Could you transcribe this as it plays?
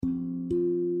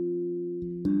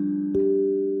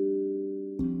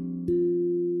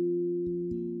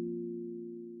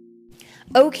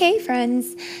Okay,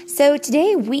 friends. So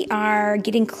today we are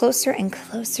getting closer and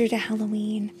closer to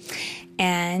Halloween.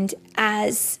 And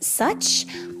as such,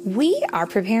 we are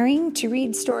preparing to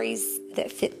read stories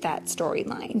that fit that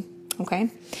storyline, okay?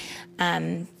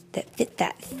 That fit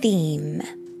that theme.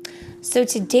 So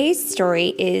today's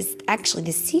story is actually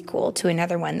the sequel to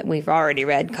another one that we've already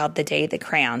read called The Day the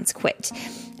Crayons Quit.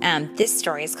 This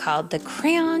story is called The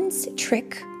Crayons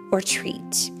Trick or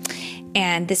Treat.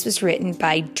 And this was written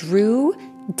by Drew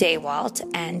Daywalt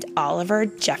and Oliver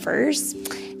Jeffers.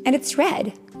 And it's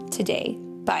read today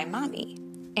by Mommy.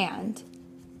 And,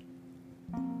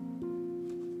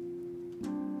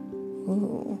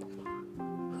 ooh,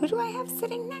 who do I have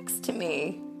sitting next to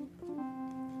me?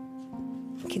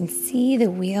 I can see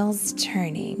the wheels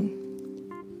turning.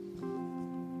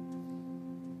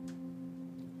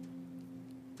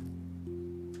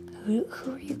 Who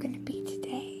are you going to be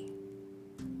today?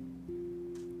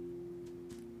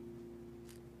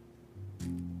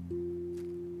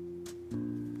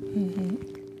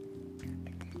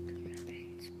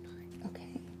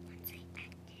 Okay. Once I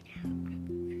act it out,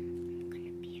 I'm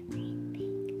gonna be a green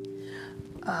pig.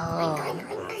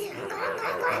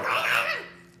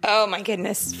 Oh my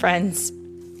goodness, friends.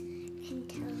 And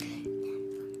tell them that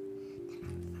I'm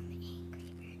from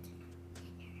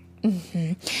Angry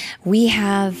Birds. We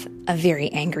have a very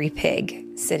angry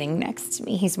pig sitting next to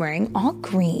me. He's wearing all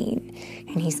green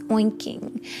and he's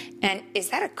oinking. And is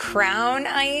that a crown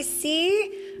I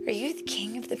see? Are you the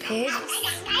king of the pigs?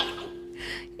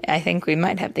 I think we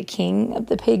might have the king of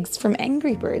the pigs from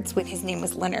Angry Birds when his name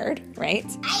was Leonard, right?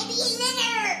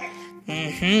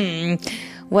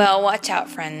 Well, watch out,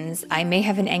 friends. I may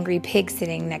have an angry pig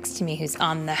sitting next to me who's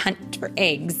on the hunt for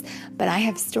eggs, but I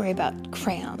have a story about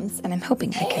crayons, and I'm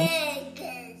hoping I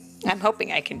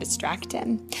can distract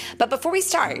him. But before we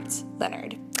start,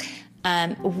 Leonard,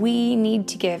 we need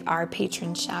to give our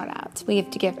patron shout-outs. We have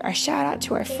to give our shout-out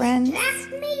to our friends.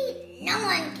 Distract me? No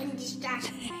one can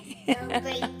distract me. No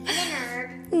great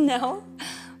Leonard. No?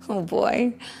 Oh,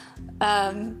 boy.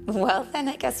 Well, then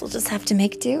I guess we'll just have to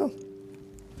make do.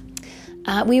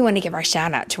 We want to give our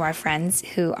shout out to our friends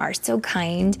who are so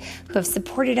kind, who have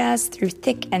supported us through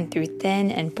thick and through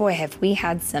thin. And boy, have we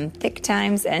had some thick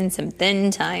times and some thin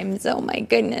times. Oh my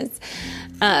goodness.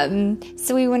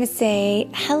 So we want to say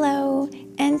hello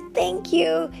and thank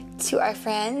you to our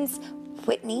friends,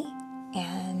 Whitney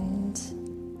and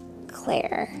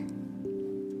Claire.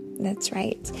 That's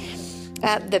right.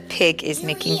 The pig is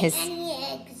making his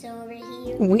Eggs over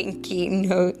here. winky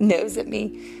nose at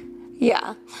me.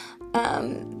 Yeah.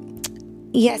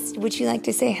 Yes, would you like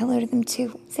to say hello to them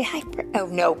too? Say hi. Oh,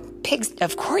 no, pigs,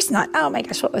 of course not. Oh my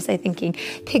gosh, what was I thinking?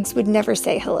 Pigs would never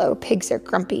say hello. Pigs are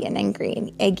grumpy and angry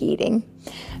and egg eating.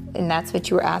 And that's what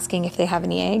you were asking, if they have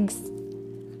any eggs?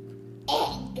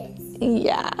 Eggs.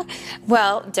 Yeah.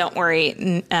 Well, don't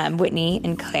worry, Whitney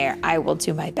and Claire. I will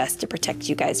do my best to protect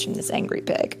you guys from this angry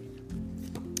pig.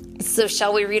 So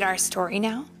shall we read our story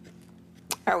now?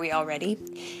 Are we all ready?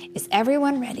 Is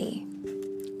everyone ready?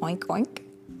 Oink, oink.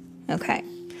 Okay,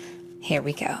 here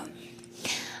we go.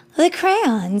 The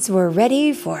crayons were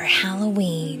ready for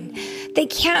Halloween. They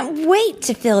can't wait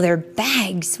to fill their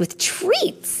bags with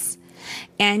treats.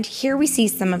 And here we see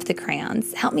some of the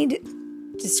crayons. Help me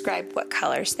describe what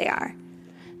colors they are.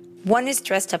 One is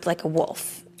dressed up like a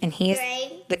wolf, and he is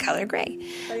Gray. the color gray.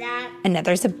 Black.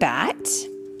 Another's a bat.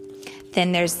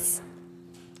 Then there's,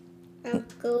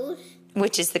 Goose.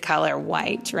 which is the color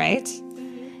white, right?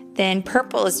 Then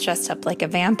purple is dressed up like a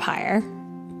vampire.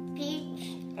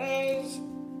 Peach is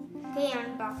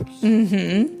crayon box.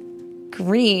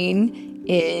 Green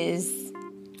is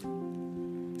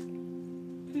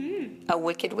a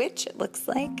wicked witch, it looks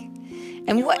like.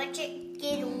 And what?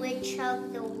 Wicked Witch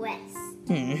of the West.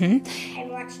 I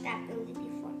watched that movie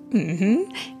before.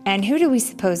 And who do we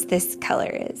suppose this color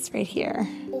is right here?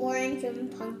 Orange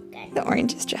and pumpkin. The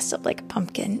orange is dressed up like a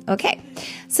pumpkin. Okay,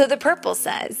 so the purple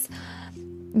says,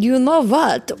 you know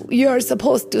what you're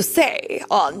supposed to say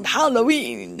on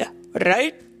Halloween,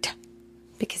 right?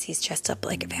 Because he's dressed up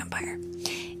like a vampire.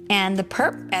 And the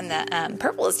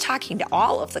purple is talking to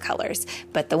all of the colors,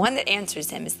 but the one that answers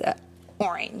him is the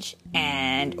orange.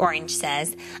 And orange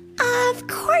says, of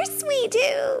course we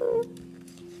do.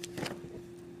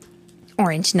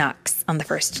 Orange knocks on the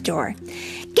first door.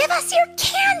 Give us your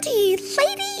candy,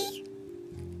 lady.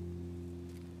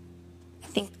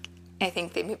 I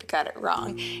think they maybe got it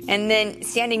wrong. And then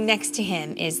standing next to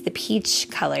him is the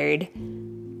peach-colored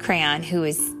crayon who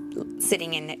is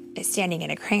standing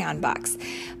in a crayon box.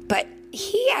 But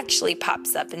he actually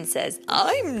pops up and says,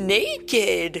 I'm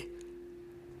naked.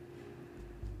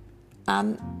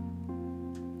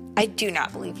 I do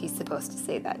not believe he's supposed to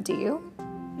say that, do you?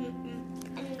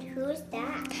 And who's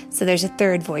that? So there's a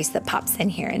third voice that pops in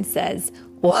here and says,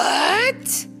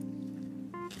 "What?"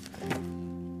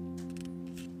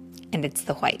 And it's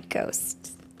the white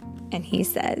ghost. And he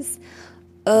says,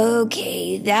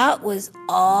 "Okay, that was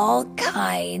all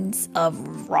kinds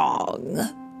of wrong."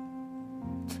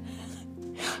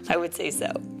 I would say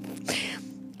so.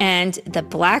 And the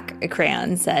black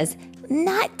crayon says,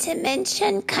 "Not to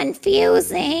mention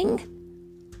confusing."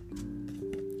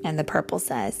 And the purple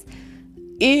says,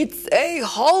 "It's a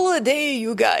holiday,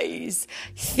 you guys.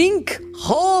 Think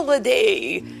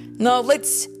holiday. Now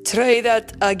let's try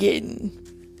that again."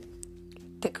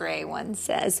 The gray one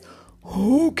says,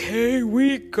 "Okay,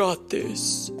 we got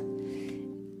this."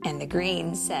 And the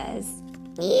green says,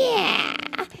 "Yeah,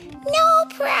 no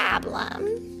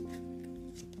problem."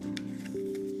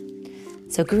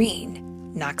 So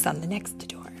green knocks on the next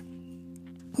door.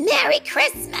 "Merry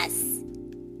Christmas."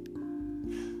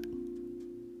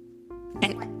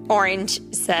 And orange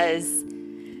says,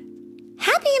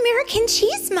 "Happy American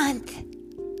Cheese Month."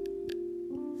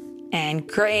 And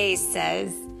gray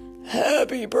says,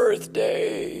 "Happy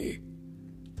birthday."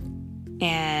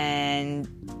 And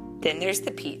then there's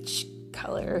the peach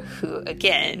color who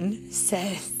again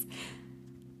says,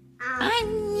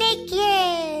 "I'm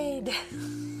naked."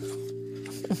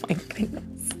 Oh my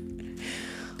goodness.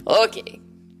 Okay.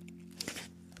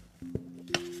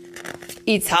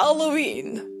 It's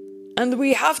Halloween, and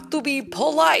we have to be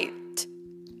polite,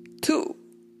 too,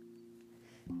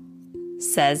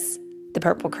 says the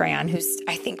purple crayon, who's,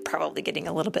 I think, probably getting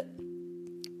a little bit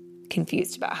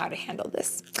confused about how to handle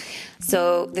this.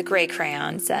 So the gray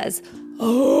crayon says,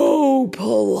 "Oh,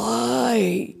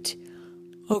 polite.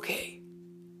 Okay,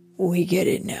 we get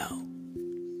it now."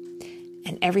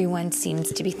 And everyone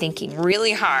seems to be thinking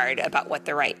really hard about what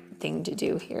the right thing to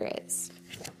do here is.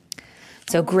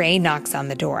 So gray knocks on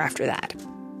the door after that.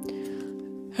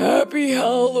 "Happy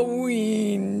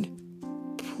Halloween,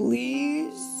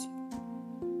 please."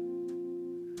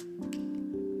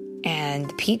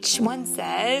 And peach one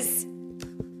says,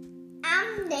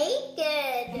 I'm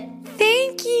naked.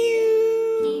 "Thank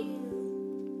you."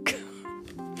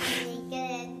 I'm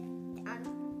naked.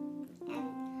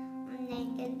 I'm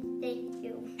naked. Thank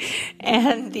you.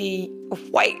 And the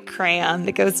white crayon,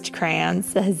 the ghost crayon,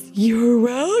 says, "You're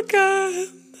welcome."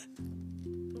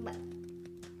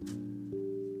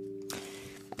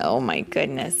 Oh my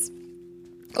goodness.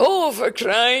 "Oh, for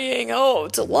crying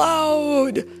out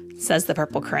loud," says the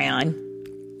purple crayon.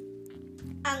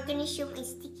 I'm gonna show my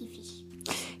sticky fish.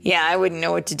 Yeah, I wouldn't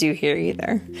know what to do here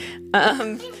either.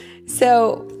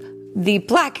 So the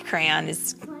black crayon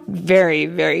is very,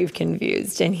 very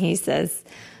confused, and he says,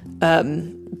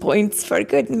 "Points for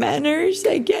good manners,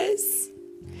 I guess."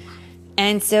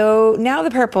 And so now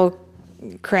the purple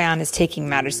crayon is taking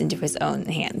matters into his own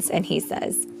hands, and he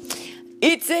says,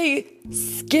 "It's a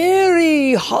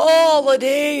scary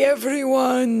holiday,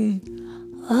 everyone."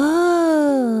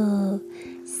 "Oh,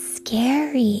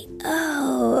 scary.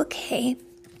 Oh, okay.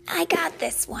 I got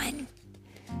this one."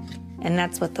 And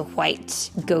that's what the white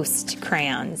ghost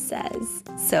crayon says.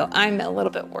 So I'm a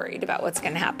little bit worried about what's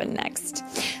going to happen next.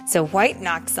 So white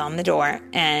knocks on the door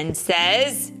and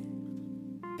says,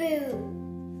 Boo.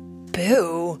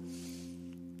 "Boo."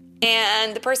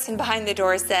 And the person behind the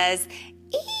door says,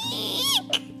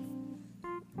 "Eek."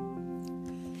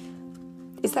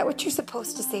 Is that what you're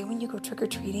supposed to say when you go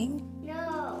trick-or-treating?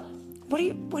 No. What are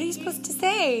you supposed to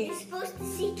say? You're supposed to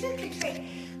say trick or treat.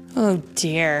 Oh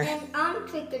dear. And I'm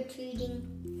trick or treating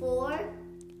for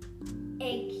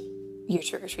eggs. You're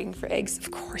trick-or-treating for eggs?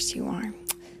 Of course you are.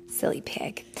 Silly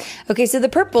pig. Okay, so the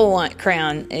purple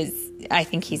crayon is, I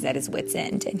think he's at his wit's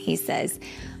end, and he says,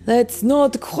 "That's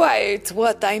not quite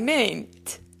what I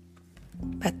meant."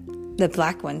 But the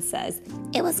black one says,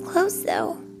 "It was close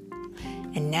though."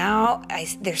 And now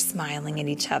they're smiling at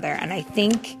each other, and I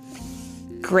think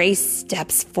Grace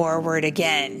steps forward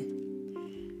again.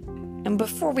 And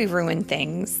before we ruin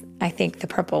things, I think the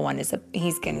purple one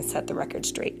he's going to set the record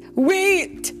straight.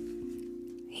 "Wait,"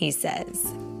 he says.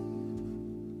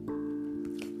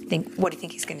 What do you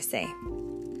think he's going to say?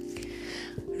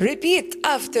 "Repeat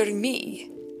after me.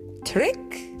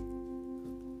 Trick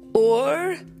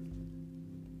or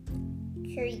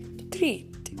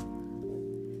treat."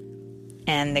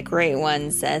 And the gray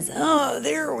one says, "Oh,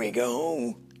 there we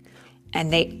go."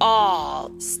 And they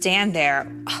all stand there,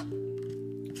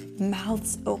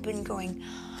 mouths open, going,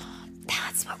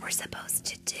 "That's what we're supposed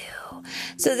to do."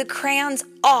 So the crayons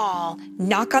all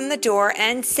knock on the door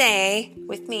and say,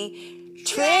 with me,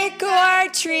 "Trick or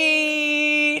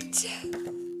treat."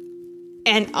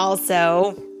 And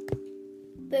also,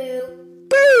 Boo.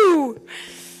 Boo!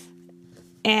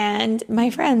 And my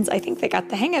friends, I think they got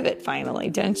the hang of it finally,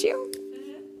 don't you?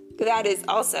 Mm-hmm. That is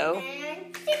also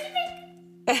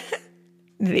And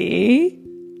the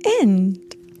end.